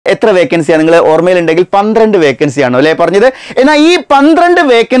എത്ര വേക്കൻസിയാണ് നിങ്ങൾ ഓർമ്മയിലുണ്ടെങ്കിൽ 12 വേക്കൻസിയാണോ അല്ലേ പറഞ്ഞത്? എന്നാൽ ഈ 12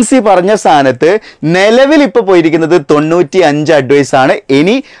 വേക്കൻസി പറഞ്ഞ സ്ഥാനത്ത് നിലവിൽ ഇപ്പോൾ പോയിരിക്കുന്നത് 95 അഡ്വൈസ് ആണ്.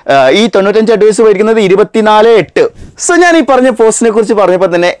 ഇനി ഈ 95 അഡ്വൈസ് പോയിരിക്കുന്നത് 24/8. സോ ഞാൻ ഈ പറഞ്ഞ പോസ്റ്റിനെ കുറിച്ച് പറഞ്ഞപ്പോൾ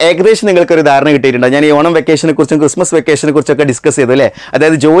തന്നെ ഏകദേശം നിങ്ങൾക്കൊരു ധാരണ കിട്ടിയിട്ടുണ്ട്. ഞാൻ ഈ ഓണം വെക്കേഷനെ കുറിച്ചും ക്രിസ്മസ് വെക്കേഷനെ കുറിച്ചൊക്കെ ഡിസ്കസ് ചെയ്തു അല്ലേ?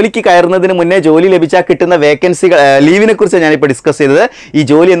 അതായത് ജോലിക്ക് കയറുന്നതിന് മുന്നേ ജോലി ലഭിച്ചാൽ കിട്ടുന്ന വേക്കൻസികൾ ലീവിനെ കുറിച്ച് ഞാനിപ്പോൾ ഡിസ്കസ് ചെയ്തത്. ഈ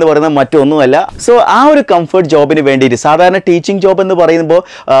ജോലി എന്ന് പറയുന്നത് മറ്റൊന്നുമല്ല. സോ ആ ഒരു കംഫർട്ട് ജോബിന് വേണ്ടിയിട്ട് സാധാരണ ടീച്ചിങ് ജോബ് എന്ന് പറയുമ്പോൾ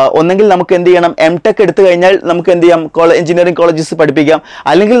ഒന്നെങ്കിൽ നമുക്ക് എന്ത് ചെയ്യണം, M.Tech എടുത്തു കഴിഞ്ഞാൽ നമുക്ക് എന്ത് ചെയ്യാം, എഞ്ചിനീയറിംഗ് കോളേജസ് പഠിപ്പിക്കാം.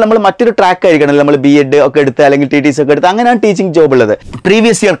 അല്ലെങ്കിൽ നമ്മൾ മറ്റൊരു ട്രാക്ക് ആയിരിക്കണം, നമ്മൾ B.Ed ഒക്കെ എടുത്ത് അല്ലെങ്കിൽ TTC ഒക്കെ എടുത്ത് അങ്ങനെയാണ് ടീച്ചിങ് ജോബ് ഉള്ളത്.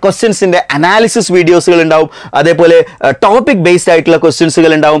 പ്രീവിയസ് ഇയർ ക്വസ്റ്റ്യൻസിന്റെ അനാലിസിസ് വീഡിയോസുകൾ ഉണ്ടാവും. അതേപോലെ ടോപ്പിക് ബേസ്ഡ് ആയിട്ടുള്ള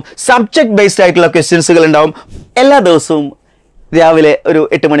ക്വസ്റ്റ്യൻസുകൾ ഉണ്ടാവും. സബ്ജക്ട് ബേസ്ഡ് ആയിട്ടുള്ള ക്വസ്റ്റ്യൻസുകൾ ഉണ്ടാവും. എല്ലാ ദിവസവും രാവിലെ ഒരു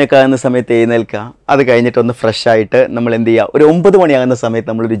 8 മണിയൊക്കെ ആകുന്ന സമയത്ത് എഴുന്നേൽക്കുക. അത് കഴിഞ്ഞിട്ട് ഒന്ന് ഫ്രഷ് ആയിട്ട് നമ്മൾ എന്ത് ചെയ്യുക, ഒരു 9 മണിയാകുന്ന സമയത്ത്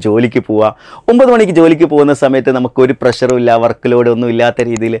നമ്മളൊരു ജോലിക്ക് പോവുക. 9 മണിക്ക് ജോലിക്ക് പോകുന്ന സമയത്ത് നമുക്കൊരു പ്രഷറും ഇല്ല, വർക്ക് ലോഡ് ഒന്നും ഇല്ലാത്ത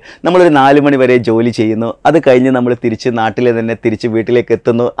രീതിയിൽ നമ്മളൊരു 4 മണി വരെ ജോലി ചെയ്യുന്നു. അത് കഴിഞ്ഞ് നമ്മൾ തിരിച്ച് വീട്ടിലേക്ക്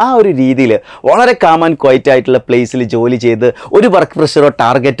എത്തുന്നു. ആ ഒരു രീതിയിൽ വളരെ കാം ആൻഡ് ക്വയറ്റ് ആയിട്ടുള്ള പ്ലേസിൽ ജോലി ചെയ്ത് ഒരു വർക്ക് പ്രഷറോ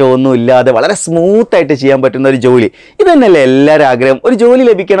ടാർഗറ്റോ ഒന്നും ഇല്ലാതെ വളരെ സ്മൂത്തായിട്ട് ചെയ്യാൻ പറ്റുന്ന ഒരു ജോലി. ഇത് തന്നെയല്ലേ എല്ലാവരും ആഗ്രഹം. ഒരു ജോലി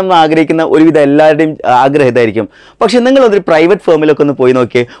ലഭിക്കണം എന്ന് ആഗ്രഹിക്കുന്ന ഒരുവിധം എല്ലാവരുടെയും ആഗ്രഹം ഇതായിരിക്കും. പക്ഷെ നിങ്ങളൊരു പ്രൈവറ്റ് ഫേമിലൊക്കെ ഒന്ന് പോയി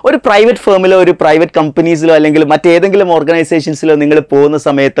നോക്കിയേ. ഒരു പ്രൈവറ്റ് ഫേമിലോ ഒരു പ്രൈവറ്റ് കമ്പനീസിലോ അല്ലെങ്കിൽ മറ്റേതെങ്കിലും ഓർഗനൈസേഷൻസിലോ നിങ്ങൾ പോകുന്ന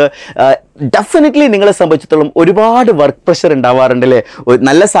സമയത്ത് ഡെഫിനറ്റ്ലി നിങ്ങളെ സംബന്ധിച്ചിടത്തോളം ഒരുപാട് വർക്ക് പ്രഷർ ഉണ്ടാവാറുണ്ട് അല്ലേ?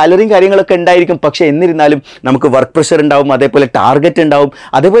 നല്ല സാലറിയും കാര്യങ്ങളൊക്കെ ഉണ്ടായിരിക്കും. പക്ഷെ എന്നിരുന്നാലും നമുക്ക് വർക്ക് പ്രഷർ ഉണ്ടാവും, അതേപോലെ ടാർഗറ്റ് ഉണ്ടാവും,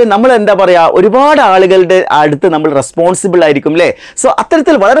 അതേപോലെ നമ്മൾ എന്താ പറയുക, ഒരുപാട് ആളുകളുടെ അടുത്ത് നമ്മൾ റെസ്പോൺസിബിൾ ആയിരിക്കും അല്ലേ? സോ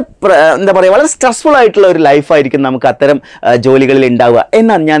അത്തരത്തിൽ വളരെ വളരെ സ്ട്രെസ്ഫുൾ ആയിട്ടുള്ള ഒരു ലൈഫായിരിക്കും നമുക്ക് അത്തരം ജോലികളിൽ ഉണ്ടാവുക.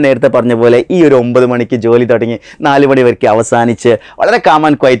 എന്നാൽ ഞാൻ നേരത്തെ പറഞ്ഞ പോലെ ഈ ഒരു 9 മണിക്ക് ജോലി തുടങ്ങി 4 മണി വരെ അവസാനിച്ച് വളരെ കാം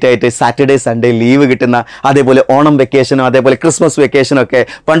ആൻഡ് ക്വയറ്റ് ആയിട്ട് സാറ്റർഡേ സൺഡേ ലീവ് കിട്ടുന്ന, അതേപോലെ ഓണം വെക്കേഷനോ അതേപോലെ ക്രിസ്മസ് വെക്കേഷനോ ഒക്കെ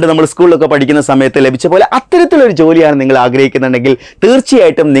പണ്ട് നമ്മൾ സ്കൂളിലൊക്കെ പഠിക്കുന്ന സമയത്ത് ലഭിച്ച പോലെ അത്തരത്തിലൊരു ജോലിയാണ് നിങ്ങൾ ആഗ്രഹിക്കുന്നുണ്ടെങ്കിൽ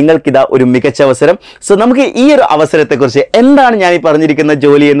തീർച്ചയായിട്ടും നിങ്ങൾക്കിതാ ഒരു മികച്ച അവസരം. സോ നമുക്ക് ഈ ഒരു അവസരത്തെക്കുറിച്ച് എന്താണ് ഞാൻ ഈ പറഞ്ഞിരിക്കുന്ന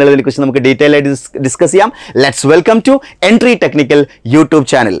ജോലി എന്നുള്ളതിനെ കുറിച്ച് നമുക്ക് ഡീറ്റെയിൽ ആയിട്ട് ഡിസ്കസ് ചെയ്യാം. Let's welcome to entry technical YouTube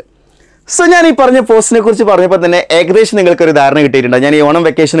channel. So ഞാൻ ഈ പറഞ്ഞ പോസ്റ്റിനെ കുറിച്ച് പറഞ്ഞപ്പോൾ തന്നെ ഏകദേശം നിങ്ങൾക്കൊരു ധാരണ കിട്ടിയിട്ടുണ്ട്. ഞാൻ ഈ ഓണം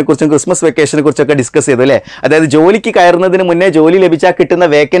വെക്കേഷനെ കുറിച്ചും ക്രിസ്മസ് വെക്കേഷനെ കുറിച്ചൊക്കെ ഡിസ്കസ് ചെയ്തു അല്ലേ? അതായത് ജോലിക്ക് കയറുന്നതിന് മുന്നേ ജോലി ലഭിച്ചാൽ കിട്ടുന്ന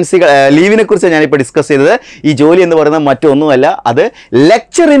വേക്കൻസികൾ ലീവിനെ കുറിച്ച് ഞാനിപ്പോൾ ഡിസ്കസ് ചെയ്തത്. ഈ ജോലി എന്ന് പറയുന്നത് മറ്റൊന്നുമല്ല, അത്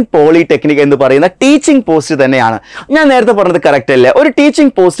ലെക്ചർ ഇൻ പോളിടെക്നിക് എന്ന് പറയുന്ന ടീച്ചിങ് പോസ്റ്റ് തന്നെയാണ്. ഞാൻ നേരത്തെ പറഞ്ഞത് കറക്റ്റ് അല്ലേ? ഒരു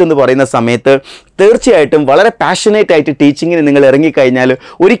ടീച്ചിങ് പോസ്റ്റ് എന്ന് പറയുന്ന സമയത്ത് തീർച്ചയായിട്ടും വളരെ പാഷനേറ്റ് ആയിട്ട് ടീച്ചിങ്ങിന് നിങ്ങൾ ഇറങ്ങിക്കഴിഞ്ഞാൽ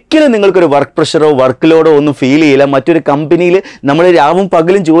ഒരിക്കലും നിങ്ങൾക്കൊരു വർക്ക് പ്രഷറോ വർക്ക് ലോഡോ ഒന്നും ഫീൽ ചെയ്യില്ല. മറ്റൊരു കമ്പനിയിൽ നമ്മൾ രാവും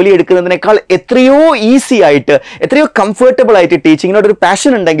പകലും ജോലി എടുക്കുന്നതിനേക്കാൾ എത്രയോ ഈസി ആയിട്ട്, എത്രയോ കംഫർട്ടബിൾ ആയിട്ട് ടീച്ചിങ്ങിനോട് ഒരു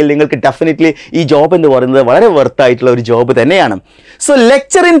പാഷൻ ഉണ്ടെങ്കിൽ നിങ്ങൾക്ക് ഡെഫിനറ്റ്ലി ഈ ജോബ് എന്ന് പറയുന്നത് വളരെ വർത്ത് ആയിട്ടുള്ള ഒരു ജോബ് തന്നെയാണ്. സോ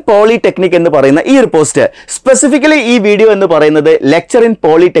ലെക്ചർ ഇൻ പോളിടെക്നിക് എന്ന് പറയുന്ന ഈ ഒരു പോസ്റ്റ്, സ്പെസിഫിക്കലി ഈ വീഡിയോ എന്ന് പറയുന്നത് ലെക്ചർ ഇൻ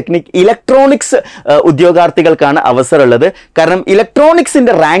പോളിടെക്നിക് ഇലക്ട്രോണിക്സ് ഉദ്യോഗാർത്ഥികൾക്കാണ് അവസരമുള്ളത്. കാരണം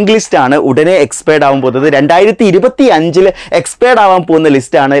ഇലക്ട്രോണിക്സിന്റെ റാങ്ക് ലിസ്റ്റ് ആണ് ഉടനെ എക്സ്പയർഡ് ആവാൻ പോകുന്നത്. 2025 എക്സ്പയർഡ് ആവാൻ പോകുന്ന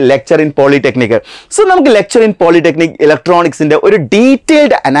ലിസ്റ്റാണ് ലെക്ചർ ഇൻ പോളിടെക്നിക്. സോ നമുക്ക് ലെക്ചർ ഇൻ പോളിടെക്നിക് ഇലക്ട്രോണിക്സിന്റെ ഒരു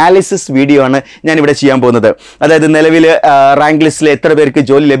ഡീറ്റെയിൽഡ് അനാലിസിസ് വീഡിയോ ആണ് ഞാൻ ഇവിടെ ചെയ്യാൻ പോകുന്നത്. അതായത് നിലവിൽ റാങ്ക് ലിസ്റ്റിൽ എത്ര പേർക്ക്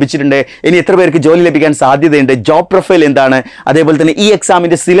ജോലി ലഭിച്ചിട്ടുണ്ട്, ഇനി എത്ര പേർക്ക് ജോലി ലഭിക്കാൻ സാധ്യതയുണ്ട്, ജോബ് പ്രൊഫൈൽ എന്താണ്, അതേപോലെ തന്നെ ഈ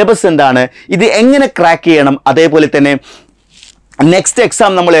എക്സാമിന്റെ സിലബസ് എന്താണ്, ഇത് എങ്ങനെ ക്രാക്ക് ചെയ്യണം, അതേപോലെ തന്നെ നെക്സ്റ്റ്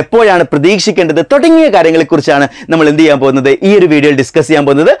എക്സാം നമ്മൾ എപ്പോഴാണ് പ്രതീക്ഷിക്കേണ്ടത് തുടങ്ങിയ കാര്യങ്ങളെക്കുറിച്ചാണ് നമ്മൾ എന്ത് ചെയ്യാൻ പോകുന്നത്, ഈ ഒരു വീഡിയോയിൽ ഡിസ്കസ് ചെയ്യാൻ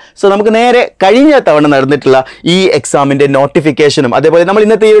പോകുന്നത്. സോ നമുക്ക് നേരെ കഴിഞ്ഞ തവണ നടന്നിട്ടുള്ള ഈ എക്സാമിന്റെ നോട്ടിഫിക്കേഷനും അതേപോലെ നമ്മൾ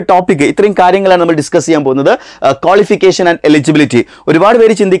ഇന്നത്തെ ഈ ഒരു ടോപ്പിക്, ഇത്രയും കാര്യങ്ങളാണ് നമ്മൾ ഡിസ്കസ് ചെയ്യാൻ പോകുന്നത്. Qualification and eligibility. ഒരുപാട്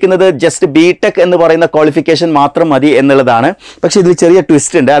പേര് ചിന്തിക്കുന്നത് ജസ്റ്റ് B.Tech എന്ന് പറയുന്ന ക്വാളിഫിക്കേഷൻ മാത്രം മതി എന്നുള്ളതാണ്. പക്ഷേ ഇതിൽ ചെറിയ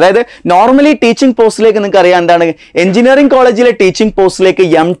ട്വിസ്റ്റ് ഉണ്ട്. അതായത് നോർമലി ടീച്ചിങ് പോസ്റ്റിലേക്ക് നിങ്ങൾക്ക് അറിയാം എന്താണ്, എഞ്ചിനീയറിംഗ് കോളേജിലെ ടീച്ചിങ് പോസ്റ്റിലേക്ക്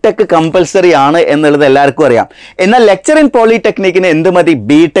M.Tech കമ്പൽസറി ആണ് എന്നുള്ളത് എല്ലാവർക്കും അറിയാം. എന്നാൽ ലെക്ചർ ഇൻ പോളിടെക്നിക് എന്ത് മതി,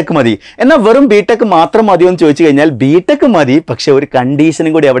 B.Tech മതി. എന്നാൽ വെറും B.Tech മാത്രം മതിയോ എന്ന് ചോദിച്ചു കഴിഞ്ഞാൽ B.Tech മതി, പക്ഷെ ഒരു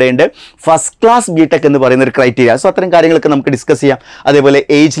കണ്ടീഷനും കൂടി അവിടെയുണ്ട്, ഫസ്റ്റ് ക്ലാസ് B.Tech എന്ന് പറയുന്ന ഒരു ക്രൈറ്റീരിയ. സോ അത്തരം കാര്യങ്ങളൊക്കെ നമുക്ക് ഡിസ്കസ് ചെയ്യാം. അതേപോലെ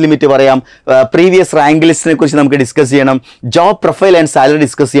ഏജ് ലിമിറ്റ് പറയാം, പ്രീവിയസ് റാങ്ക് ലിസ്റ്റിനെ കുറിച്ച് നമുക്ക് ഡിസ്കസ് ചെയ്യണം, job profile and salary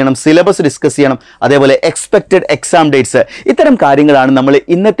discuss ചെയ്യണം, സിലബസ് ഡിസ്കസ് ചെയ്യണം, അതേപോലെ എക്സ്പെക്റ്റഡ് എക്സാം ഡേറ്റ്സ്. ഇത്തരം കാര്യങ്ങളാണ് നമ്മൾ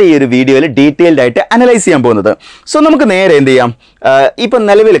ഇന്നത്തെ ഈ ഒരു വീഡിയോയിൽ ഡീറ്റെയിൽഡ് ആയിട്ട് അനലൈസ് ചെയ്യാൻ പോകുന്നത്. സോ നമുക്ക് നേരെ എന്ത് ചെയ്യാം, ഇപ്പം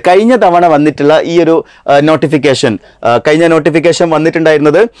നിലവിൽ കഴിഞ്ഞ തവണ വന്നിട്ടുള്ള ഈ ഒരു നോട്ടിഫിക്കേഷൻ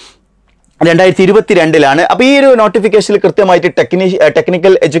വന്നിട്ടുണ്ടായിരുന്നത് 2022 അപ്പോൾ ഈ ഒരു നോട്ടിഫിക്കേഷനിൽ കൃത്യമായിട്ട്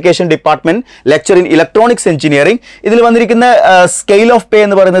technical education department lecture in electronics engineering ഇതിൽ വന്നിരിക്കുന്ന സ്കെയിൽ ഓഫ് പേ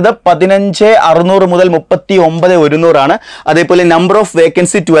എന്ന് പറയുന്നത് 15,600 മുതൽ 39,100 ആണ്. അതേപോലെ നമ്പർ ഓഫ്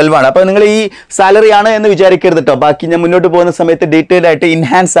വേക്കൻസി 12 ആണ്. അപ്പോൾ നിങ്ങൾ ഈ സാലറി ആണ് എന്ന് വിചാരിക്കരുത് കേട്ടോ. ബാക്കി ഞാൻ മുന്നോട്ട് പോകുന്ന സമയത്ത് ഡീറ്റെയിൽ ആയിട്ട്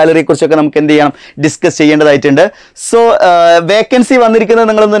ഇൻഹാൻസ് സാലറിയെ കുറിച്ചൊക്കെ നമുക്ക് എന്ത് ചെയ്യണം, ഡിസ്കസ് ചെയ്യേണ്ടതായിട്ടുണ്ട്. സോ വേക്കൻസി വന്നിരിക്കുന്നത്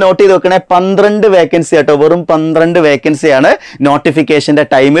നിങ്ങളൊന്ന് നോട്ട് ചെയ്ത് വെക്കണേ, 12 വേക്കൻസി കേട്ടോ, വെറും 12 വേക്കൻസിയാണ് നോട്ടിഫിക്കേഷന്റെ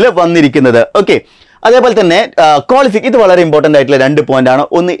ടൈമിൽ വന്നിരിക്കുന്നത്. ഓക്കെ, അതേപോലെ തന്നെ ഇത് വളരെ ഇമ്പോർട്ടൻ്റ് ആയിട്ടുള്ള 2 പോയിന്റ് ആണ്.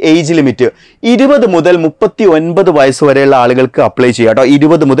 ഒന്ന് ഏജ് ലിമിറ്റ് 20 മുതൽ 39 വയസ്സ് വരെയുള്ള ആളുകൾക്ക് അപ്ലൈ ചെയ്യാം കേട്ടോ.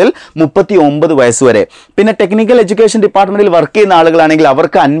 20 മുതൽ 39 വയസ്സ് വരെ. പിന്നെ ടെക്നിക്കൽ എഡ്യൂക്കേഷൻ ഡിപ്പാർട്ട്മെന്റിൽ വർക്ക് ചെയ്യുന്ന ആളുകളാണെങ്കിൽ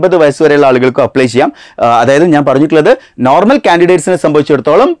അവർക്ക് 50 വയസ്സ് വരെയുള്ള ആളുകൾക്ക് അപ്ലൈ ചെയ്യാം. അതായത് ഞാൻ പറഞ്ഞിട്ടുള്ളത് നോർമൽ കാൻഡിഡേറ്റ്സിനെ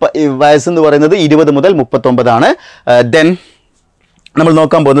സംബന്ധിച്ചിടത്തോളം വയസ്സ് എന്ന് പറയുന്നത് 20 മുതൽ 39 ആണ്. ദെൻ നമ്മൾ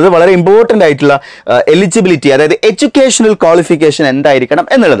നോക്കാൻ പോകുന്നത് വളരെ ഇമ്പോർട്ടൻ്റ് ആയിട്ടുള്ള എലിജിബിലിറ്റി, അതായത് എഡ്യൂക്കേഷണൽ ക്വാളിഫിക്കേഷൻ എന്തായിരിക്കണം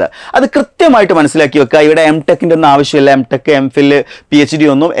എന്നുള്ളത്. അത് കൃത്യമായിട്ട് മനസ്സിലാക്കി വെക്കുക. ഇവിടെ MTechന്റെ ഒന്നും ആവശ്യമില്ല. MTech, MPhil, PhD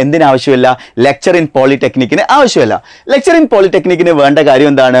ഒന്നും എന്തിനാവശ്യമില്ല? ലെക്ചർ ഇൻ പോളിടെക്നിക്കിന് ആവശ്യമില്ല. ലെക്ചർ ഇൻ പോളിടെക്നിക്കിന് വേണ്ട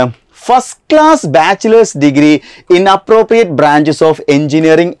കാര്യം എന്താണ്? First class bachelor's degree in appropriate branches of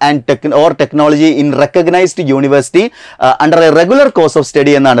engineering and or technology in recognised university under A regular course of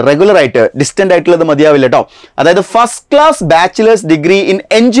study എന്നാണ്. റെഗുലർ ആയിട്ട്, ഡിസ്റ്റന്റ് ആയിട്ടുള്ളത് മതിയാവില്ല കേട്ടോ. അതായത് first class bachelor's degree in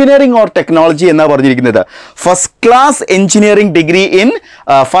engineering or technology എന്നാണ് പറഞ്ഞിരിക്കുന്നത്. First class engineering degree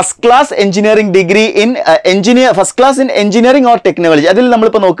in engineering or technology. അതിൽ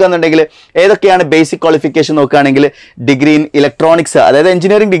നമ്മളിപ്പോൾ നോക്കുകയാണെന്നുണ്ടെങ്കിൽ ഏതൊക്കെയാണ് ബേസിക് ക്വാളിഫിക്കേഷൻ നോക്കുകയാണെങ്കിൽ ഡിഗ്രി ഇൻ ഇലക്ട്രോണിക്സ്, അതായത്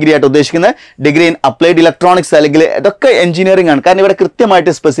എഞ്ചിനീയറിംഗ് ഡിഗ്രി ആയിട്ട് ഉദ്ദേശിക്കുന്നത് ഡിഗ്രി ഇൻ അപ്ലൈഡ് ഇലക്ട്രോണിക്സ്, അല്ലെങ്കിൽ ഇതൊക്കെ എഞ്ചിനീയറിംഗ് ആണ്. കാരണം ഇവിടെ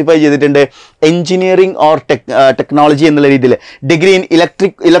കൃത്യമായിട്ട് സ്പെസിഫൈ ചെയ്തിട്ടുണ്ട് എഞ്ചിനീയറിംഗ് ഓർ ടെക്നോളജി എന്നുള്ള രീതിയിൽ. Degree in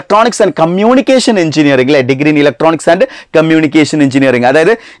electronics and communication engineering, അല്ലെ? Degree in electronics and communication engineering,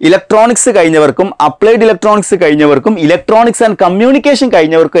 അതായത് electronics കഴിഞ്ഞവർക്കും applied electronics കഴിഞ്ഞവർക്കും electronics and communication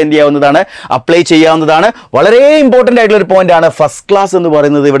കഴിഞ്ഞവർക്കും എന്ത് ചെയ്യാവുന്നതാണ്? അപ്ലൈ ചെയ്യാവുന്നതാണ്. വളരെ ഇമ്പോർട്ടൻ്റ് ആയിട്ടുള്ള ഒരു പോയിന്റ് ആണ് ഫസ്റ്റ് ക്ലാസ് എന്ന്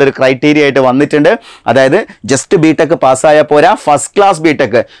പറയുന്നത്. ഇവിടെ ഒരു ക്രൈറ്റീരിയ ആയിട്ട് വന്നിട്ടുണ്ട്. അതായത് ജസ്റ്റ് ബിടെക് പാസ്സായാൽ പോരാ, ഫസ്റ്റ് ക്ലാസ്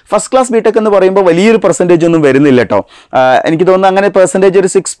ബിടെക് എന്ന് പറയുമ്പോൾ വലിയൊരു പെർസെൻറ്റേജ് ഒന്നും വരുന്നില്ല കേട്ടോ. എനിക്ക് തോന്നുന്നു അങ്ങനെ പെർസെൻറ്റേജ് ഒരു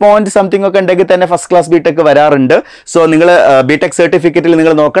 6 പോയിന്റ് സംതിങ് ഒക്കെ ഉണ്ടെങ്കിൽ തന്നെ ഫസ്റ്റ് ക്ലാസ് ബിടെക് വരാറുണ്ട്. സോ നിങ്ങൾ ബിടെക് സർട്ടിഫിക്കറ്റിൽ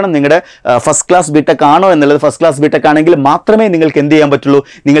നിങ്ങൾ നോക്കണം നിങ്ങളുടെ ഫസ്റ്റ് ക്ലാസ് ബിടെക് ആണോ എന്നുള്ളത്. ഫസ്റ്റ് ക്ലാസ് ബിടെക് ആണെങ്കിൽ മാത്രമേ നിങ്ങൾക്ക് എന്ത് ചെയ്യാൻ പറ്റുള്ളൂ?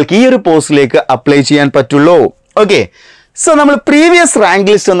 നിങ്ങൾക്ക് ഈ ഒരു പോസ്റ്റിലേക്ക് അപ്ലൈ ചെയ്യാൻ പറ്റുള്ളൂ. ഓക്കെ, സോ നമ്മൾ പ്രീവിയസ് റാങ്ക്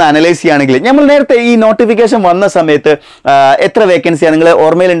ലിസ്റ്റ് ഒന്ന് അനലൈസ് ചെയ്യുകയാണെങ്കിൽ നമ്മൾ നേരത്തെ ഈ നോട്ടിഫിക്കേഷൻ വന്ന സമയത്ത് എത്ര വേക്കൻസിയാണ് നിങ്ങൾ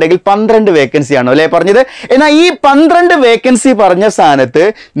ഓർമ്മയിലുണ്ടെങ്കിൽ 12 വേക്കൻസിയാണോ അല്ലേ പറഞ്ഞത്? എന്നാൽ ഈ 12 വേക്കൻസി പറഞ്ഞ സ്ഥാനത്ത്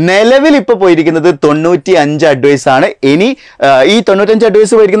നിലവിൽ ഇപ്പോൾ പോയിരിക്കുന്നത് 95 അഡ്വൈസ് ആണ്. ഇനി ഈ 95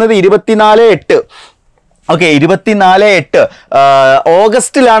 അഡ്വൈസ് പോയിരിക്കുന്നത് 24/8. ഓക്കെ, 24/8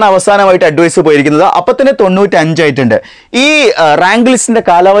 ഓഗസ്റ്റിലാണ് അവസാനമായിട്ട് അഡ്വൈസ് പോയിരിക്കുന്നത്. അപ്പം തന്നെ 95 ആയിട്ടുണ്ട്. ഈ റാങ്ക് ലിസ്റ്റിന്റെ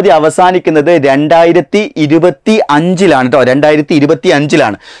കാലാവധി അവസാനിക്കുന്നത് 2025 കേട്ടോ.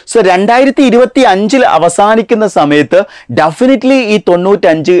 2025. സോ 2025 അവസാനിക്കുന്ന സമയത്ത് ഡെഫിനറ്റ്ലി ഈ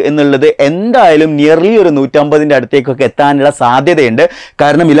 95 എന്നുള്ളത് എന്തായാലും നിയർലി ഒരു 150ന്റെ അടുത്തേക്കൊക്കെ എത്താനുള്ള സാധ്യതയുണ്ട്.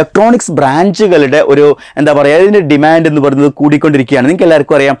 കാരണം ഇലക്ട്രോണിക്സ് ബ്രാഞ്ചുകളുടെ ഒരു എന്താ പറയുക, ഇതിന്റെ ഡിമാൻഡ് എന്ന് പറയുന്നത് കൂടിക്കൊണ്ടിരിക്കുകയാണ്. നിങ്ങൾക്ക്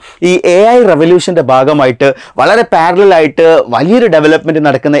എല്ലാവർക്കും അറിയാം ഈ AI റവല്യൂഷന്റെ ഭാഗമായിട്ട് വളരെ പാരലൽ ആയിട്ട് വലിയൊരു ഡെവലപ്മെന്റ്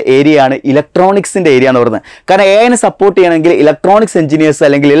നടക്കുന്ന ഏരിയ ആണ് ഇലക്ട്രോണിക്സിന്റെ ഏരിയ എന്ന് പറയുന്നത്. കാരണം AI സപ്പോർട്ട് ചെയ്യണമെങ്കിൽ ഇലക്ട്രോണിക്സ് എഞ്ചിനീയേഴ്സ്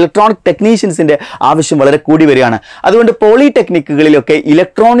അല്ലെങ്കിൽ ഇലക്ട്രോണിക് ടെക്നീഷ്യൻസിന്റെ ആവശ്യം വളരെ കൂടി വരികയാണ്. അതുകൊണ്ട് പോളിടെക്നിക്കുകളിലൊക്കെ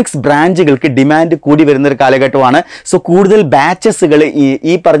ഇലക്ട്രോണിക്സ് ബ്രാഞ്ചുകൾക്ക് ഡിമാൻഡ് കൂടി വരുന്ന ഒരു കാലഘട്ടമാണ്. സോ കൂടുതൽ ബാച്ചസുകൾ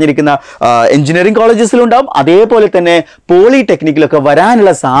ഈ പറഞ്ഞിരിക്കുന്ന എഞ്ചിനീയറിംഗ് കോളേജസിലുണ്ടാവും. അതേപോലെ തന്നെ പോളിടെക്നിക്കിലൊക്കെ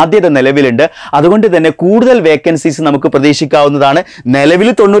വരാനുള്ള സാധ്യത നിലവിലുണ്ട്. അതുകൊണ്ട് തന്നെ കൂടുതൽ വേക്കൻസീസ് നമുക്ക് പ്രതീക്ഷിക്കാവുന്നതാണ്.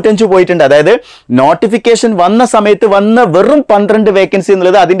 നിലവിൽ 95 പോയിട്ടുണ്ട്. അതായത് നോട്ടിഫിക്കേഷൻ വന്ന സമയത്ത് വന്ന വെറും 12 വേക്കൻസി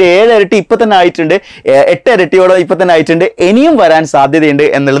എന്നുള്ളത് അതിന്റെ 7 ഇരട്ടി ഇപ്പൊ തന്നെ ആയിട്ടുണ്ട്. 8 ഇരട്ടിയോടെ ഇപ്പൊ തന്നെ ആയിട്ടുണ്ട്. ഇനിയും വരാൻ സാധ്യതയുണ്ട്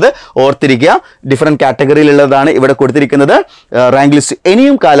എന്നുള്ളത് ഓർത്തിരിക്കുക. ഡിഫറെന്റ് കാറ്റഗറിയിലുള്ളതാണ് ഇവിടെ കൊടുത്തിരിക്കുന്നത്. റാങ്ക് ലിസ്റ്റ്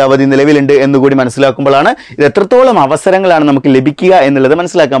ഇനിയും കാലാവധി നിലവിലുണ്ട് എന്നുകൂടി മനസ്സിലാക്കുമ്പോഴാണ് ഇത് എത്രത്തോളം അവസരങ്ങളാണ് നമുക്ക് ലഭിക്കുക എന്നുള്ളത്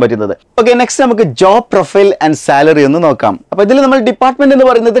മനസ്സിലാക്കാൻ പറ്റുന്നത്. ഓക്കെ, നെക്സ്റ്റ് നമുക്ക് ജോബ് പ്രൊഫൈൽ ആൻഡ് സാലറി ഒന്ന് നോക്കാം. അപ്പൊ ഇതിൽ നമ്മൾ ഡിപ്പാർട്ട്മെന്റ് എന്ന്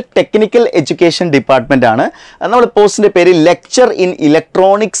പറയുന്നത് ടെക്നിക്കൽ എഡ്യൂക്കേഷൻ ഡിപ്പാർട്ട്മെന്റ് ആണ്. നമ്മൾ പോസ്റ്റിന്റെ പേര് ലെക്ചർ ഇൻ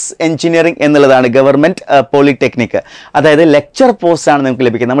ഇലക്ട്രോണിക്സ് എഞ്ചിനീയറിംഗ് എന്നുള്ളതാണ്. ഗവൺമെന്റ് പോളിടെക്നിക്, അതായത് ലെക്ചർ പോസ്റ്റ് ആണ് നമുക്ക്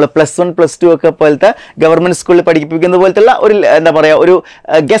ലഭിക്കുന്നത്. നമ്മൾ +1 +2 ഒക്കെ പോലത്തെ ഗവൺമെന്റ് സ്കൂളിൽ പഠിപ്പിക്കുന്ന പോലത്തെ ഒരു എന്താ പറയുക ഒരു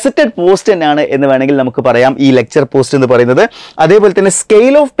ഗസറ്റഡ് പോസ്റ്റ് തന്നെയാണ് എന്ന് വേണമെങ്കിൽ നമുക്ക് പറയാം ഈ ലെക്ചർ പോസ്റ്റ് എന്ന് പറയുന്നത്. അതേപോലെ തന്നെ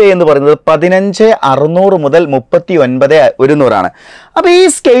സ്കെയിൽ ഓഫ് പേ എന്ന് പറയുന്നത് 15,600 മുതൽ 39,100 ആണ്. അപ്പോൾ ഈ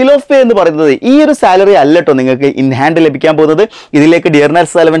സ്കെയിൽ ഓഫ് പേ എന്ന് പറയുന്നത് ഈ ഒരു സാലറി അല്ല കേട്ടോ നിങ്ങൾക്ക് ഇൻ ഹാൻഡ് ലഭിക്കാൻ പോകുന്നത്. ഇതിലേക്ക്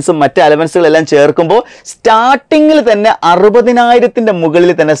ഡിയർനേഴ്സ് അലവൻസും മറ്റ് അലവൻസുകളെല്ലാം ചേർക്കുമ്പോൾ സ്റ്റാർട്ടിങ്ങിൽ തന്നെ 60,000ന്റെ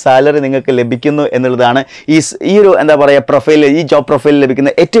മുകളിൽ തന്നെ സാലറി നിങ്ങൾക്ക് ലഭിക്കുന്നു എന്നുള്ളതാണ് ഈ ഒരു എന്താ പറയുക പ്രൊഫൈൽ, ഈ ജോബ് പ്രൊഫൈൽ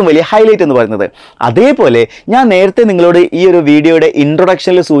ലഭിക്കുന്ന ഏറ്റവും വലിയ ഹൈലൈറ്റ് എന്ന് പറയുന്നത്. അതേപോലെ ഞാൻ നേരത്തെ നിങ്ങളോട് ഈ ഒരു വീഡിയോയുടെ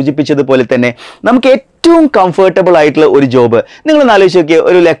ഇൻട്രൊഡക്ഷനിൽ സൂചിപ്പിച്ചതുപോലെ തന്നെ നമുക്ക് ഏറ്റവും കംഫർട്ടബിൾ ആയിട്ടുള്ള ഒരു ജോബ് നിങ്ങളൊന്ന് ആലോചിച്ച് നോക്കിയ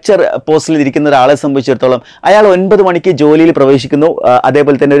ഒരു ലെക്ചർ പോസ്റ്റിൽ ഇരിക്കുന്ന ഒരാളെ സംബന്ധിച്ചിടത്തോളം അയാൾ 9 മണിക്ക് ജോലിയിൽ പ്രവേശിക്കുന്നു.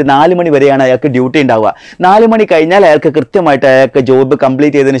 അതേപോലെ തന്നെ ഒരു 4 മണി വരെയാണ് അയാൾക്ക് ഡ്യൂട്ടി ഉണ്ടാവുക. 4 മണി കഴിഞ്ഞാൽ അയാൾക്ക് കൃത്യമായിട്ട് അയാൾക്ക് ജോബ്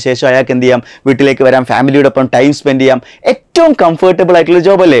കംപ്ലീറ്റ് ചെയ്തതിന് ശേഷം അയാൾക്ക് എന്ത് ചെയ്യാം, വീട്ടിലേക്ക് വരാം, ഫാമിലിയോടൊപ്പം ടൈം സ്പെൻഡ് ചെയ്യാം. ഏറ്റവും കംഫർട്ടബിൾ ആയിട്ടുള്ള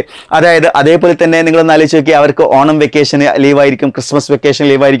ജോബ് അല്ലേ? അതായത് അതേപോലെ തന്നെ നിങ്ങളൊന്ന് ആലോചിച്ച് നോക്കിയാൽ അവർക്ക് ഓണം വെക്കേഷന് ലീവായിരിക്കും, ക്രിസ്മസ് വെക്കേഷൻ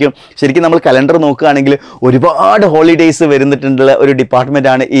ലീവായിരിക്കും. ശരിക്കും നമ്മൾ കലണ്ടർ നോക്കുകയാണെങ്കിൽ ഒരുപാട് ഹോളിഡേയ്സ് വരുന്നിട്ടുള്ള ഒരു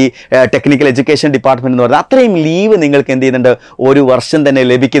ഡിപ്പാർട്ട്മെന്റ് ആണ് ഈ ടെക്നിക്കൽ എഡ്യൂക്കേഷൻ ഡിപ്പാർട്ട്മെന്റ് എന്ന് പറഞ്ഞാൽ അത്രയും ലീവ് നിങ്ങൾക്ക് എന്ത് ചെയ്യുന്നുണ്ട്, ഒരു വർഷം തന്നെ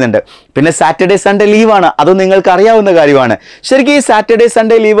ലഭിക്കുന്നുണ്ട്. പിന്നെ സാറ്റർഡേ സൺഡേ ലീവാണ്, അത് നിങ്ങൾക്ക് അറിയാവുന്ന കാര്യമാണ്. ശരിക്കും ഈ സാറ്റർഡേ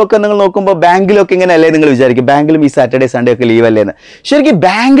സൺഡേ ലീവൊക്കെ നിങ്ങൾ നോക്കുമ്പോൾ ബാങ്കിലൊക്കെ ഇങ്ങനെയല്ലേ നിങ്ങൾ വിചാരിക്കും, ബാങ്കിലും ഈ സാറ്റർഡേ സൺഡേ ഒക്കെ ലീവ് അല്ലേന്ന്. ശരിക്കും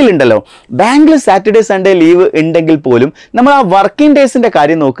ബാങ്കിലുണ്ടല്ലോ, ബാങ്കിൽ സാറ്റർഡേ സൺഡേ ലീവ് ഉണ്ടെങ്കിൽ പോലും നമ്മൾ ആ വർക്കിംഗ് ഡേയ്സിന്റെ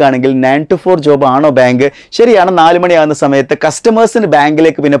കാര്യം നോക്കുകയാണെങ്കിൽ 9 to 4 ജോബ് ആണോ ബാങ്ക്? ശരിയാണ്, 4 മണിയാകുന്ന സമയത്ത് കസ്റ്റമേഴ്സിന്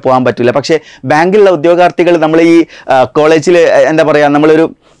ബാങ്കിലേക്ക് പിന്നെ പോകാൻ പറ്റില്ല. പക്ഷേ ബാങ്കിലുള്ള ഉദ്യോഗാർത്ഥികൾ നമ്മൾ ഈ കോളേജിൽ എന്താ പറയുക, നമ്മളൊരു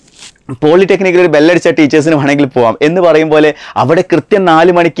പോളിടെക്നിക്കിൽ ഒരു ബെല്ലടിച്ച ടീച്ചേഴ്സിന് വേണമെങ്കിൽ പോവാം എന്ന് പറയും പോലെ അവിടെ കൃത്യം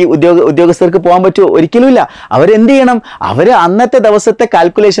 4 മണിക്ക് ഉദ്യോഗസ്ഥർക്ക് പോകാൻ പറ്റുമോ? ഒരിക്കലുമില്ല. അവരെന്ത് ചെയ്യണം, അവർ അന്നത്തെ ദിവസത്തെ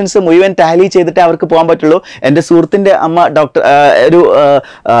കാൽക്കുലേഷൻസ് മുഴുവൻ ടാലി ചെയ്തിട്ട് അവർക്ക് പോകാൻ പറ്റുള്ളൂ. എൻ്റെ സുഹൃത്തിൻ്റെ അമ്മ ഒരു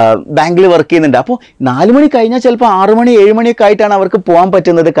ബാങ്കിൽ വർക്ക് ചെയ്യുന്നുണ്ട്. അപ്പോൾ 4 മണി കഴിഞ്ഞാൽ ചിലപ്പോൾ 6 മണി 7 മണിയൊക്കെ ആയിട്ടാണ് അവർക്ക് പോകാൻ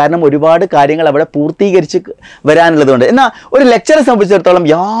പറ്റുന്നത്. കാരണം ഒരുപാട് കാര്യങ്ങൾ അവിടെ പൂർത്തീകരിച്ച് വരാനുള്ളതുകൊണ്ട്. എന്നാൽ ഒരു ലെക്ചറെ സംബന്ധിച്ചിടത്തോളം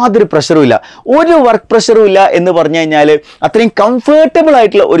യാതൊരു പ്രഷറും ഇല്ല, ഒരു വർക്ക് പ്രഷറും ഇല്ല എന്ന് പറഞ്ഞു കഴിഞ്ഞാൽ അത്രയും കംഫർട്ടബിൾ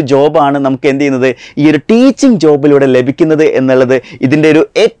ആയിട്ടുള്ള ഒരു ജോബ് ആണ് നമുക്ക് എന്ത് ചെയ്യുന്നത്, ഈ ഒരു ടീച്ചിങ് ജോബിലൂടെ ലഭിക്കുന്നത് എന്നുള്ളത് ഇതിൻ്റെ ഒരു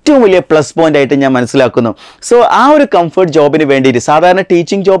ഏറ്റവും വലിയ പ്ലസ് പോയിന്റ് ആയിട്ട് ഞാൻ മനസ്സിലാക്കുന്നു. സോ ആ ഒരു കംഫർട്ട് ജോബിന് വേണ്ടിയിട്ട് സാധാരണ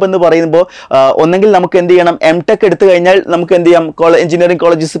ടീച്ചിങ് ജോബ് എന്ന് പറയുമ്പോൾ ഒന്നെങ്കിൽ നമുക്ക് എന്ത് ചെയ്യണം, M.Tech എടുത്തു കഴിഞ്ഞാൽ നമുക്ക് എന്ത് ചെയ്യാം, എഞ്ചിനീയറിംഗ്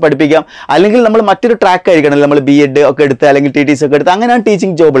കോളേജസ് പഠിപ്പിക്കാം, അല്ലെങ്കിൽ നമ്മൾ മറ്റൊരു ട്രാക്ക് ആയിരിക്കണം, നമ്മൾ B.Ed ഒക്കെ എടുത്ത് അല്ലെങ്കിൽ TTC ഒക്കെ എടുത്ത് അങ്ങനെയാണ്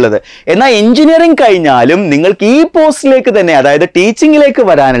ടീച്ചിങ് ജോബ് ഉള്ളത്. എന്നാൽ എഞ്ചിനീയറിംഗ് കഴിഞ്ഞാലും നിങ്ങൾക്ക് ഈ പോസ്റ്റിലേക്ക് തന്നെ, അതായത് ടീച്ചിങ്ങിലേക്ക്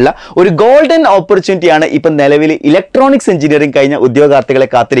വരാനുള്ള ഒരു ഗോൾഡൻ ഓപ്പർച്യൂണിറ്റിയാണ് ഇപ്പം നിലവിൽ ഇലക്ട്രോണിക്സ് എഞ്ചിനീയറിംഗ് കഴിഞ്ഞ ഉദ്യോഗാർത്ഥികളെ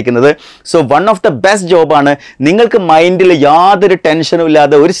കാത്തിരിക്കുന്നത്. So one of the best ജോബാണ്. നിങ്ങൾക്ക് മൈൻഡിൽ യാതൊരു ടെൻഷനും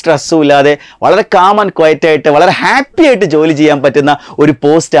ഇല്ലാതെ, ഒരു സ്ട്രെസ്സും ഇല്ലാതെ, വളരെ കാം ആൻഡ് ക്വയറ്റ് ആയിട്ട് വളരെ ഹാപ്പി ആയിട്ട് ജോലി ചെയ്യാൻ പറ്റുന്ന ഒരു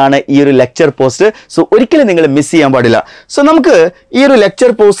പോസ്റ്റാണ് ഈ ഒരു ലെക്ചർ പോസ്റ്റ്. സോ ഒരിക്കലും നിങ്ങൾ മിസ് ചെയ്യാൻ പാടില്ല. സോ നമുക്ക് ഈ ഒരു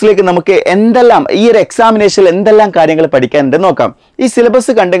ലെക്ചർ പോസ്റ്റിലേക്ക് നമുക്ക് എന്തെല്ലാം ഈ ഒരു എക്സാമിനേഷനിൽ എന്തെല്ലാം കാര്യങ്ങൾ പഠിക്കാനുണ്ട് നോക്കാം. ഈ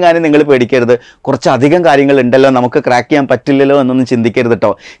സിലബസ് കണ്ടെങ്ങാനും നിങ്ങൾ പേടിക്കരുത്, കുറച്ചധികം കാര്യങ്ങൾ ഉണ്ടല്ലോ, നമുക്ക് ക്രാക്ക് ചെയ്യാൻ പറ്റില്ലല്ലോ എന്നൊന്നും ചിന്തിക്കരുത്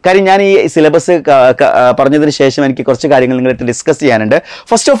കേട്ടോ. കാര്യം ഞാൻ ഈ സിലബസ് പറഞ്ഞതിന് ശേഷം എനിക്ക് കുറച്ച് കാര്യങ്ങൾ നിങ്ങളായിട്ട് ഡിസ്കസ് ചെയ്യാനുണ്ട്.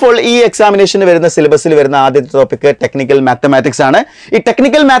 ഫസ്റ്റ് ഓഫ് ഓൾ, ഈ എക്സാമിനേഷന് വരുന്ന സിലബസിൽ വരുന്ന ആദ്യത്തെ ടോപ്പിക് ടെക്നിക്കൽ മാത്തമാറ്റിക്സ് ആണ്. ഈ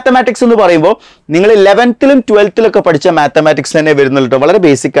ടെക്നിക്കൽ മാത്തമാറ്റിക്സ് എന്ന് പറയുമ്പോൾ നിങ്ങൾ 11th ലും 12th ലൊക്കെ പഠിച്ച മാത്തമാറ്റിക്സ് തന്നെ വരുന്നുള്ളൂ. വളരെ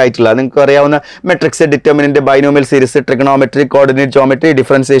ബേസിക് ആയിട്ടുള്ള നിങ്ങൾക്ക് അറിയാവുന്ന matrix, determinant, binomial series, trigonometry, coordinate geometry,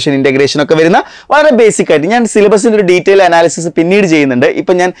 differentiation, integration ഒക്കെ വരുന്ന വളരെ ബേസിക് ആയിട്ട്. ഞാൻ സിലബസിന്റെ ഒരു ഡീറ്റെയിൽ അനാലിസിസ് പിന്നീട് ചെയ്യുന്നുണ്ട്.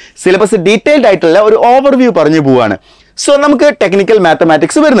 ഇപ്പം ഞാൻ സിലബസ് ഡീറ്റെയിൽഡ് ആയിട്ടുള്ള ഒരു ഓവർവ്യൂ പറഞ്ഞു പോവാണ്. സോ നമുക്ക് ടെക്നിക്കൽ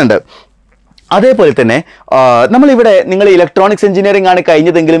മാത്തമാറ്റിക്സ് വരുന്നുണ്ട്. അതേപോലെ തന്നെ നമ്മളിവിടെ നിങ്ങൾ ഇലക്ട്രോണിക്സ് എഞ്ചിനീയറിംഗ് ആണ്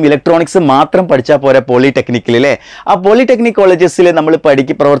കഴിഞ്ഞതെങ്കിലും ഇലക്ട്രോണിക്സ് മാത്രം പഠിച്ചാൽ പോരാ പോളിടെക്നിക്കിൽ അല്ലേ. ആ പോളിടെക്നിക് കോളേജസിൽ നമ്മൾ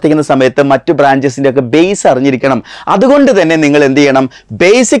പ്രവർത്തിക്കുന്ന സമയത്ത് മറ്റു ബ്രാഞ്ചസിൻ്റെ ഒക്കെ ബേസ് അറിഞ്ഞിരിക്കണം. അതുകൊണ്ട് തന്നെ നിങ്ങൾ എന്ത് ചെയ്യണം,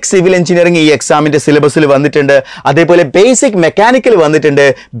 ബേസിക് സിവിൽ എഞ്ചിനീയറിംഗ് ഈ എക്സാമിൻ്റെ സിലബസിൽ വന്നിട്ടുണ്ട്. അതേപോലെ ബേസിക് മെക്കാനിക്കൽ വന്നിട്ടുണ്ട്,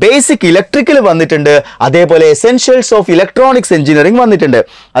 ബേസിക് ഇലക്ട്രിക്കൽ വന്നിട്ടുണ്ട്, അതേപോലെ എസെൻഷ്യൽസ് ഓഫ് ഇലക്ട്രോണിക്സ് എഞ്ചിനീയറിംഗ് വന്നിട്ടുണ്ട്.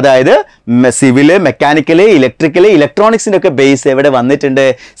 അതായത് സിവില്, മെക്കാനിക്കല്, ഇലക്ട്രിക്കല്, ഇലക്ട്രോണിക്സിൻ്റെ ഒക്കെ ബേസ് എവിടെ വന്നിട്ടുണ്ട്,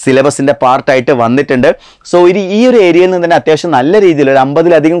 സിലബസിൻ്റെ പാർട്ടായിട്ട് വന്നിട്ടുണ്ട്. സോ ഈ ഒരു ഏരിയയിൽ നിന്ന് തന്നെ അത്യാവശ്യം നല്ല രീതിയിൽ ഒരു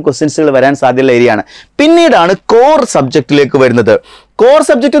 50ലധികം ക്വസ്റ്റ്യൻസുകൾ വരാൻ സാധ്യതയുള്ള ഏരിയയാണ്. പിന്നീടാണ് കോർ സബ്ജക്റ്റിലേക്ക് വരുന്നത്. കോർ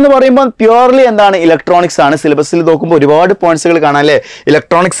സബ്ജക്റ്റ് എന്ന് പറയുമ്പോൾ പ്യൂർലി എന്താണ്, ഇലക്ട്രോണിക്സ് ആണ്. സിലബസിൽ നോക്കുമ്പോൾ ഒരുപാട് പോയിന്റ്സുകൾ കാണാം അല്ലേ.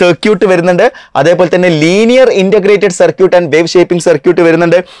 ഇലക്ട്രോണിക് സർക്യൂട്ട് വരുന്നുണ്ട്, അതേപോലെ തന്നെ linear integrated circuit and wave shaping circuit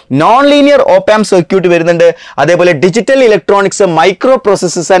വരുന്നുണ്ട്, നോൺ ലീനിയർ ഓപാം സർക്യൂട്ട് വരുന്നുണ്ട്, അതേപോലെ digital electronics, micro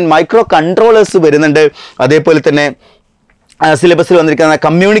processors and micro controllers വരുന്നുണ്ട്. അതേപോലെ തന്നെ സിലബസിൽ വന്നിരിക്കുന്ന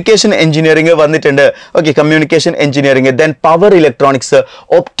കമ്മ്യൂണിക്കേഷൻ എഞ്ചിനീയറിംഗ് വന്നിട്ടുണ്ട്. Okay, communication engineering, then power electronics,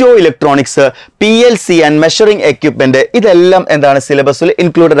 opto electronics, PLC and measuring equipment, ഇതെല്ലാം എന്താണ് സിലബസിൽ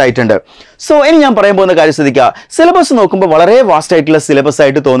ഇൻക്ലൂഡഡ് ആയിട്ടുണ്ട്. സോ ഇനി ഞാൻ പറയാൻ പോകുന്ന കാര്യം ശ്രദ്ധിക്കുക. സിലബസ് നോക്കുമ്പോൾ വളരെ വാസ്റ്റ് ആയിട്ടുള്ള സിലബസ്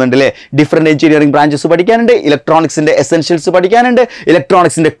ആയിട്ട് തോന്നുന്നുണ്ട് അല്ലേ. ഡിഫറെന്റ് എഞ്ചിനീയറിംഗ് ബ്രാഞ്ചസ് പഠിക്കാനുണ്ട്, ഇലക്ട്രോണിക്സിന്റെ എസെൻഷ്യൽസ് പഠിക്കാനുണ്ട്,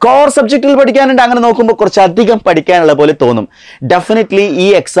 ഇലക്ട്രോണിക്സിന്റെ കോർ സബ്ജക്റ്റുകൾ പഠിക്കാനുണ്ട്. അങ്ങനെ നോക്കുമ്പോൾ കുറച്ചധികം പഠിക്കാനുള്ള പോലെ തോന്നും. ഡെഫിനറ്റ്ലി ഈ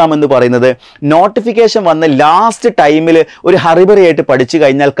എക്സാം എന്ന് പറയുന്നത് നോട്ടിഫിക്കേഷൻ വന്ന ലാസ്റ്റ് ടൈമിൽ ഒരു ഹറിബറി ആയിട്ട് പഠിച്ചു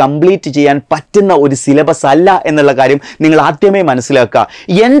കഴിഞ്ഞാൽ കംപ്ലീറ്റ് ചെയ്യാൻ പറ്റുന്ന ഒരു സിലബസ് അല്ല എന്നുള്ള കാര്യം നിങ്ങൾ ആദ്യമേ മനസ്സിലാക്കുക.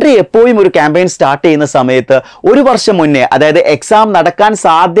 എൻട്രി എപ്പോഴും ഒരു ക്യാമ്പയിൻ സ്റ്റാർട്ട് ചെയ്യുന്ന സമയത്ത് ഒരു വർഷം മുന്നേ, അതായത് എക്സാം നടക്കാൻ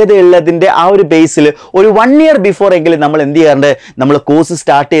സാധ്യതയുള്ളതിൻ്റെ ആ ഒരു ബേസിൽ ഒരു 1 year ബിഫോർ എങ്കിലും നമ്മൾ എന്ത് ചെയ്യാറുണ്ട്, നമ്മൾ കോഴ്സ്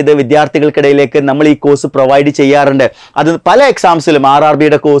സ്റ്റാർട്ട് ചെയ്ത് വിദ്യാർത്ഥികൾക്കിടയിലേക്ക് നമ്മൾ ഈ കോഴ്സ് പ്രൊവൈഡ് ചെയ്യാറുണ്ട്. അത് പല എക്സാംസിലും,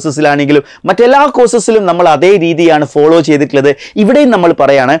 RRBയുടെ കോഴ്സസിലാണെങ്കിലും മറ്റെല്ലാ കോഴ്സസിലും നമ്മൾ അതേ രീതിയാണ് ഫോളോ ചെയ്തിട്ടുള്ളത്. ഇവിടെയും നമ്മൾ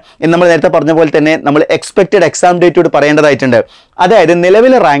പറയാണ്, നമ്മൾ നേരത്തെ പറഞ്ഞ പോലെ തന്നെ നമ്മൾ എക്സ്പെക്റ്റഡ് എക്സാം ഡേറ്റോട് പറയേണ്ടതായിട്ടുണ്ട്. അതായത്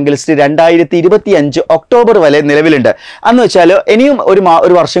നിലവിലെ റാങ്ക് ലിസ്റ്റ് 2025 ഒക്ടോബർ വരെ നിലവിലുണ്ട്. അന്ന് വെച്ചാൽ ഇനിയും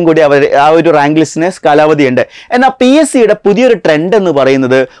ഒരു വർഷം കൂടി ആ ഒരു റാങ്ക് ലിസ്റ്റിന് കാലാവധിയുണ്ട്. എന്നാൽ PSCയുടെ പുതിയൊരു ട്രെൻഡ് എന്ന്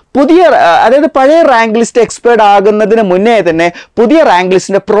പറയുന്നത് അതായത് പഴയ റാങ്ക് ലിസ്റ്റ് എക്സ്പയർഡ് ആകുന്നതിന് മുന്നേ തന്നെ പുതിയ റാങ്ക്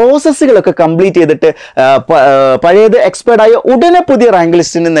ലിസ്റ്റിന്റെ പ്രോസസ്സുകളൊക്കെ കംപ്ലീറ്റ് ചെയ്തിട്ട് പഴയത് എക്സ്പയർഡ് ആയ ഉടനെ പുതിയ റാങ്ക്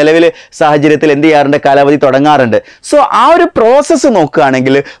ലിസ്റ്റിന് നിലവിൽ സാഹചര്യത്തിൽ എന്ത് ചെയ്യാറുണ്ട്, കാലാവധി തുടങ്ങാറുണ്ട്. സോ ആ ഒരു പ്രോസസ്സ്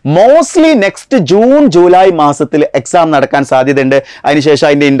നോക്കുകയാണെങ്കിൽ മോസ്റ്റ്ലി നെക്സ്റ്റ് ജൂൺ ജൂലൈ മാസത്തിൽ എക്സാം നടക്കാൻ സാധ്യതയുണ്ട്. ചെയ്തിട്ടുണ്ട്. അതിനുശേഷം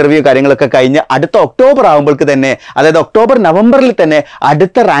അതിൻ്റെ ഇൻ്റർവ്യൂ കാര്യങ്ങളൊക്കെ കഴിഞ്ഞ് അടുത്ത ഒക്ടോബർ ആകുമ്പോഴേക്ക് തന്നെ, അതായത് ഒക്ടോബർ നവംബറിൽ തന്നെ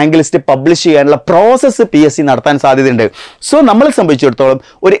അടുത്ത റാങ്ക് ലിസ്റ്റ് പബ്ലിഷ് ചെയ്യാനുള്ള പ്രോസസ്സ് PSC നടത്താൻ സാധ്യതയുണ്ട്. സോ നമ്മളെ സംബന്ധിച്ചിടത്തോളം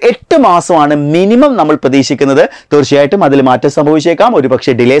ഒരു 8 മാസമാണ് മിനിമം നമ്മൾ പ്രതീക്ഷിക്കുന്നത്. തീർച്ചയായിട്ടും അതിൽ മാറ്റം സംഭവിച്ചേക്കാം,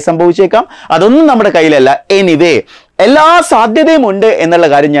 ഒരുപക്ഷെ ഡിലേ സംഭവിച്ചേക്കാം, അതൊന്നും നമ്മുടെ കയ്യിലല്ല. എനിവേ എല്ലാ സാധ്യതയും ഉണ്ട് എന്നുള്ള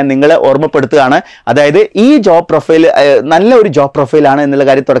കാര്യം ഞാൻ നിങ്ങളെ ഓർമ്മപ്പെടുത്തുകയാണ്. അതായത് ഈ ജോബ് പ്രൊഫൈൽ നല്ല ഒരു ജോബ് പ്രൊഫൈലാണ് എന്നുള്ള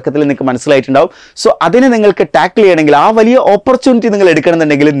കാര്യം തുടക്കത്തിൽ നിങ്ങൾക്ക് മനസ്സിലായിട്ടുണ്ടാവും. സോ അതിനെ നിങ്ങൾക്ക് ടാക്കിൾ ചെയ്യണമെങ്കിൽ, ആ വലിയ ഓപ്പർച്യൂണിറ്റി നിങ്ങൾ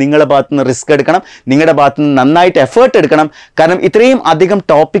എടുക്കണമെന്നുണ്ടെങ്കിൽ നിങ്ങളുടെ ഭാഗത്ത് നിന്ന് റിസ്ക് എടുക്കണം, നിങ്ങളുടെ ഭാഗത്ത് നിന്ന് നന്നായിട്ട് എഫേർട്ട് എടുക്കണം. കാരണം ഇത്രയും അധികം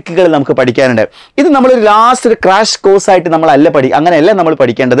ടോപ്പിക്കുകൾ നമുക്ക് പഠിക്കാനുണ്ട്. ഇത് നമ്മളൊരു ലാസ്റ്റ് ഒരു ക്രാഷ് കോഴ്സായിട്ട് അങ്ങനെയല്ല നമ്മൾ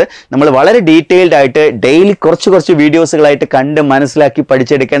പഠിക്കേണ്ടത്. നമ്മൾ വളരെ ഡീറ്റെയിൽഡ് ആയിട്ട് ഡെയിലി കുറച്ച് വീഡിയോസുകളായിട്ട് കണ്ട് മനസ്സിലാക്കി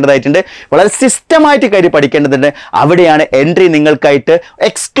പഠിച്ചെടുക്കേണ്ടതായിട്ടുണ്ട്. വളരെ സിസ്റ്റമാറ്റിക് ആയിട്ട് പഠിക്കേണ്ടതുണ്ട്. അവിടെയാണ് എൻട്രി നിങ്ങൾക്കായിട്ട്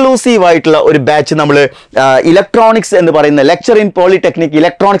എക്സ്ക്ലൂസീവ് ആയിട്ടുള്ള ഒരു ബാച്ച് നമ്മൾ ഇലക്ട്രോണിക്സ് എന്ന് പറയുന്ന ലെക്ചർ ഇൻ പോളിടെക്നിക്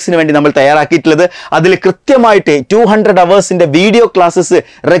ഇലക്ട്രോണിക്സിന് വേണ്ടി നമ്മൾ തയ്യാറാക്കിയിട്ടുള്ളത്. അതിൽ കൃത്യമായിട്ട് 200 അവേഴ്സിന്റെ വീഡിയോ ക്ലാസ്സസ്,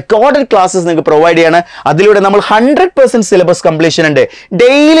 റെക്കോർഡഡ് ക്ലാസ്സസ് നിങ്ങൾക്ക് പ്രൊവൈഡ് ചെയ്യാണ്. അതിലൂടെ നമ്മൾ 100% സിലബസ് കംപ്ലീഷൻ ഉണ്ട്.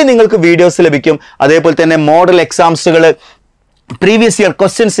 ഡെയിലി നിങ്ങൾക്ക് വീഡിയോസ് ലഭിക്കും. അതേപോലെ തന്നെ മോഡൽ എക്സാംസുകൾ, പ്രീവിയസ് ഇയർ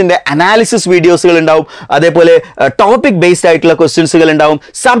ക്വസ്റ്റ്യൻസിന്റെ അനാലിസിസ് വീഡിയോസുകൾ ഉണ്ടാവും. അതേപോലെ ടോപ്പിക് ബേസ്ഡ് ആയിട്ടുള്ള ക്വസ്റ്റ്യൻസുകൾ ഉണ്ടാവും,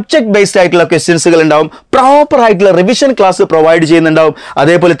 സബ്ജക്ട് ബേസ്ഡ് ആയിട്ടുള്ള ക്വസ്റ്റ്യൻസുകൾ ഉണ്ടാവും, പ്രോപ്പർ ആയിട്ടുള്ള റിവിഷൻ ക്ലാസ് പ്രൊവൈഡ് ചെയ്യുന്നുണ്ടാവും.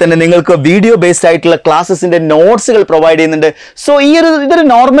 അതേപോലെ തന്നെ നിങ്ങൾക്ക് വീഡിയോ ബേസ്ഡ് ആയിട്ടുള്ള ക്ലാസ്സസിന്റെ നോട്ട്സുകൾ പ്രൊവൈഡ് ചെയ്യുന്നുണ്ട്. സോ ഇതൊരു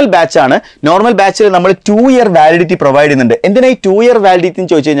നോർമൽ ബാച്ച് ആണ്. നോർമൽ ബാച്ചിൽ നമ്മൾ 2 ഇയർ വാലിഡിറ്റി പ്രൊവൈഡ് ചെയ്യുന്നുണ്ട്. എന്തിനാ ഈ 2 ഇയർ വാലിഡിറ്റി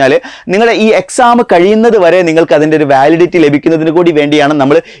എന്ന് ചോദിച്ചു കഴിഞ്ഞാൽ, നിങ്ങളുടെ ഈ എക്സാം കഴിയുന്നത് വരെ നിങ്ങൾക്ക് അതിന്റെ ഒരു വാലിഡിറ്റി ലഭിക്കുന്നതിന് കൂടി വേണ്ടിയാണ്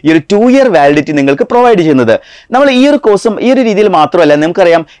നമ്മൾ ഈ ഒരു 2 ഇയർ വാലിഡിറ്റി നിങ്ങൾക്ക് പ്രൊവൈഡ് ചെയ്യുന്നത്. നമ്മൾ ഈ ഒരു കോഴ്സും ഈ ഒരു രീതിയിൽ മാത്രമല്ല,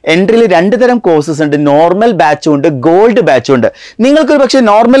 നമുക്കറിയാം എൻട്രിയിൽ 2 തരം കോഴ്സസ് ഉണ്ട്. നോർമൽ ബാച്ചും ഉണ്ട്, ഗോൾഡ് ബാച്ചും ഉണ്ട്. നിങ്ങൾക്ക് ഒരു പക്ഷേ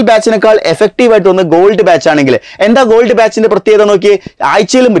നോർമൽ ബാച്ചിനേക്കാൾ എഫക്റ്റീവ് ആയിട്ട് തോന്നുന്നത് ഗോൾഡ് ബാച്ച് ആണെങ്കിൽ, എന്താ ഗോൾഡ് ബാച്ചിന്റെ പ്രത്യേകത നോക്കിയേ,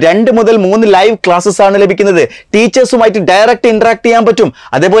 ആഴ്ചയിൽ 2 മുതൽ 3 ലൈവ് ക്ലാസ്സസ് ആണ് ലഭിക്കുന്നത്. ടീച്ചേഴ്സുമായിട്ട് ഡയറക്റ്റ് ഇന്ററാക്ട് ചെയ്യാൻ പറ്റും.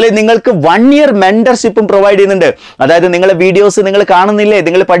 അതേപോലെ നിങ്ങൾക്ക് 1 ഇയർ മെന്റർഷിപ്പും പ്രൊവൈഡ് ചെയ്യുന്നുണ്ട്. അതായത് നിങ്ങളുടെ വീഡിയോസ് നിങ്ങൾ കാണുന്നില്ലേ,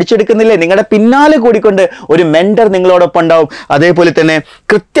 നിങ്ങൾ പഠിച്ചെടുക്കുന്നില്ലേ, നിങ്ങളുടെ പിന്നാലെ കൂടിക്കൊണ്ട് ഒരു മെന്റർ നിങ്ങളോടൊപ്പം ഉണ്ടാവും. അതേപോലെ തന്നെ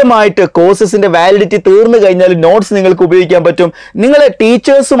കൃത്യമായിട്ട് കോഴ്സസിന്റെ വാലിഡിറ്റി തീർന്നു കഴിഞ്ഞാൽ നോട്ട്സ് നിങ്ങൾക്ക് ഉപയോഗിക്കാൻ പറ്റും. നിങ്ങൾ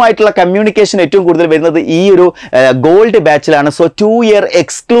ടീച്ചേഴ്സുമായിട്ടുള്ള കമ്മ്യൂണിക്കേഷൻ ഏറ്റവും കൂടുതൽ വരുന്നത് ഈ ഒരു gold ബാച്ചിലാണ്. So 2 year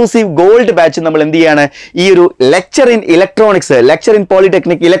exclusive gold batch നമ്മൾ എന്ത് ചെയ്യാണ്, ഈ ഒരു ലെക്ചർ ഇൻ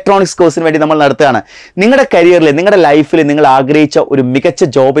പോളിടെക്നിക് ഇലക്ട്രോണിക്സ് കോഴ്സിന് വേണ്ടി നമ്മൾ നടത്തുകയാണ്. നിങ്ങളുടെ കരിയറിൽ, നിങ്ങളുടെ ലൈഫിൽ നിങ്ങൾ ആഗ്രഹിച്ച ഒരു മികച്ച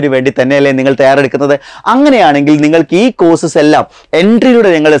ജോബിന് വേണ്ടി തന്നെയല്ലേ നിങ്ങൾ തയ്യാറെടുക്കുന്നത്? അങ്ങനെയാണെങ്കിൽ നിങ്ങൾക്ക് ഈ കോഴ്സസ് എല്ലാം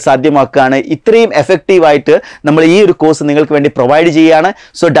എൻട്രിയിലൂടെ നിങ്ങൾ സാധ്യമാക്കുകയാണ്. ഇത്രയും എഫക്റ്റീവായിട്ട് നമ്മൾ ഈ ഒരു കോഴ്സ് നിങ്ങൾക്ക് വേണ്ടി പ്രൊവൈഡ് ചെയ്യുകയാണ്.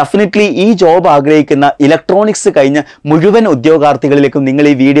 സോ ഡെഫിനറ്റ്ലി ഈ ജോബ് ആഗ്രഹിക്കുന്ന ഇലക്ട്രോണിക്സ് കഴിഞ്ഞ മുഴുവൻ ഉദ്യോഗാർത്ഥികളിലേക്കും നിങ്ങൾ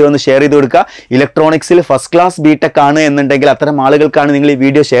ഈ വീഡിയോ ഒന്ന് ഷെയർ ചെയ്ത് കൊടുക്കുക. ഇലക്ട്രോണിക്സിൽ ഫസ്റ്റ് ക്ലാസ് ബിടെക് ആണ് എന്നുണ്ടെങ്കിൽ അത്തരം ആളുകൾക്കാണ് നിങ്ങൾ ഈ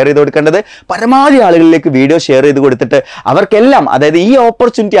വീഡിയോ ഷെയർ ചെയ്ത് കൊടുക്കേണ്ടത്. പരമാവധി ആളുകളിലേക്ക് വീഡിയോ ഷെയർ ചെയ്ത് കൊടുത്തിട്ട് അവർക്കെല്ലാം, അതായത് ഈ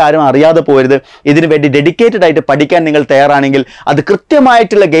ഓപ്പർച്യൂണിറ്റി ആരും അറിയാതെ പോകരുത്. ഇതിനു വേണ്ടി ഡെഡിക്കേറ്റഡ് ആയിട്ട് പഠിക്കാൻ നിങ്ങൾ തയ്യാറാണെങ്കിൽ അത്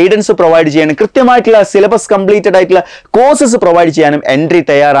കൃത്യമായിട്ടുള്ള ഗൈഡൻസ് പ്രൊവൈഡ് ചെയ്യാനും കൃത്യമായിട്ടുള്ള സിലബസ് കംപ്ലീറ്റഡ് ആയിട്ടുള്ള കോഴ്സസ് പ്രൊവൈഡ് ചെയ്യാനും എൻട്രി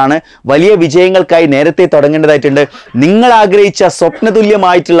തയ്യാറാണ്. വലിയ വിജയങ്ങൾക്കായി നേരത്തെ തുടങ്ങേണ്ടതായിട്ടുണ്ട്. നിങ്ങൾ ആഗ്രഹിച്ച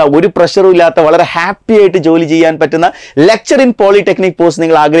സ്വപ്നതുല്യമായിട്ടുള്ള ഒരു പ്രഷറും ഇല്ലാത്ത വളരെ ഹാപ്പി ആയിട്ട് ജോലി ചെയ്യാൻ പറ്റുന്ന ലെക്ചർ ഇൻ പോളിടെക്നിക് കോഴ്സ്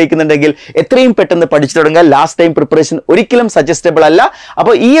നിങ്ങൾ ആഗ്രഹിക്കുന്നുണ്ടെങ്കിൽ എത്രയും പെട്ടെന്ന് പഠിച്ചു തുടങ്ങുക. ലാസ്റ്റ് ടൈം പ്രിപ്പറേഷൻ ഒരിക്കലും സജസ്റ്റബിൾ അല്ല.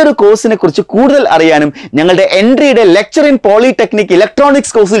 അപ്പോൾ ഈ ഒരു കോഴ്സിനെ കുറിച്ച് കൂടുതൽ അറിയാനും ഞങ്ങളുടെ എൻട്രിയുടെ ലെക്ചർ ഇൻ പോളിടെക്നിക്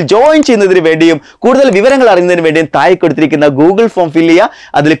ഇലക്ട്രോണിക്സ് കോഴ്സിൽ ജോയിൻ ചെയ്യുന്നതിന് വേണ്ടിയും കൂടുതൽ വിവരങ്ങൾ അറിയുന്നതിന് വേണ്ടിയും താഴെ കൊടുത്തിരിക്കുന്ന ഗൂഗിൾ ഫോം ഫില്ല് ചെയ്യുക.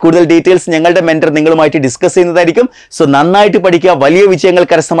 അതിൽ കൂടുതൽ ഡീറ്റെയിൽസ് ഞങ്ങളുടെ മെന്റർ നിങ്ങളുമായിട്ട് ഡിസ്കസ് ചെയ്യുന്നതായിരിക്കും. സോ നന്നായിട്ട് പഠിക്കുക, വലിയ വിജയങ്ങൾ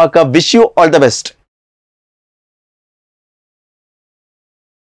കരസ്ഥമാക്കുക. Wish you all the best.